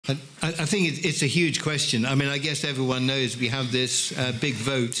I think it's a huge question. I mean, I guess everyone knows we have this big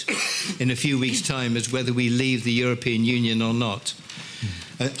vote in a few weeks' time as whether we leave the European Union or not.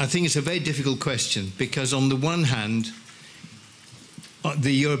 I think it's a very difficult question because on the one hand,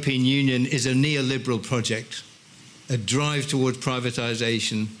 the European Union is a neoliberal project, a drive towards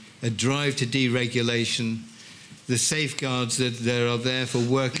privatization, a drive to deregulation. The safeguards that are there for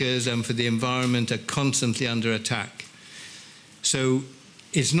workers and for the environment are constantly under attack. So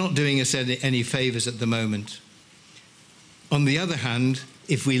it's not doing us any favours at the moment. On the other hand,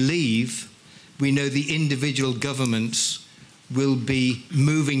 if we leave, we know the individual governments will be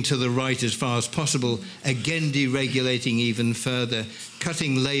moving to the right as far as possible, again deregulating even further,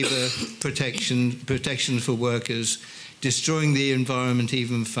 cutting labour protection for workers, destroying the environment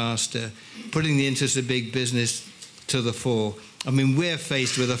even faster, putting the interests of big business to the fore. I mean, we're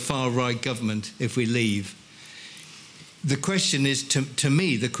faced with a far-right government if we leave. The question is, to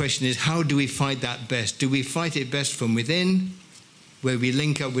me, the question is, how do we fight that best? Do we fight it best from within, where we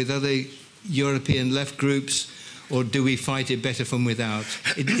link up with other European left groups, or do we fight it better from without?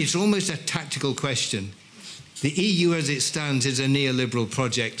 It's almost a tactical question. The EU as it stands is a neoliberal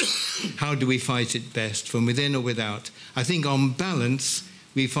project. How do we fight it best, from within or without? I think on balance,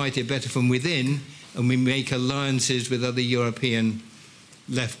 we fight it better from within, and we make alliances with other European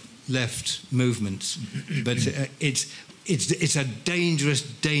left movements. But it's a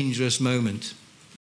dangerous moment.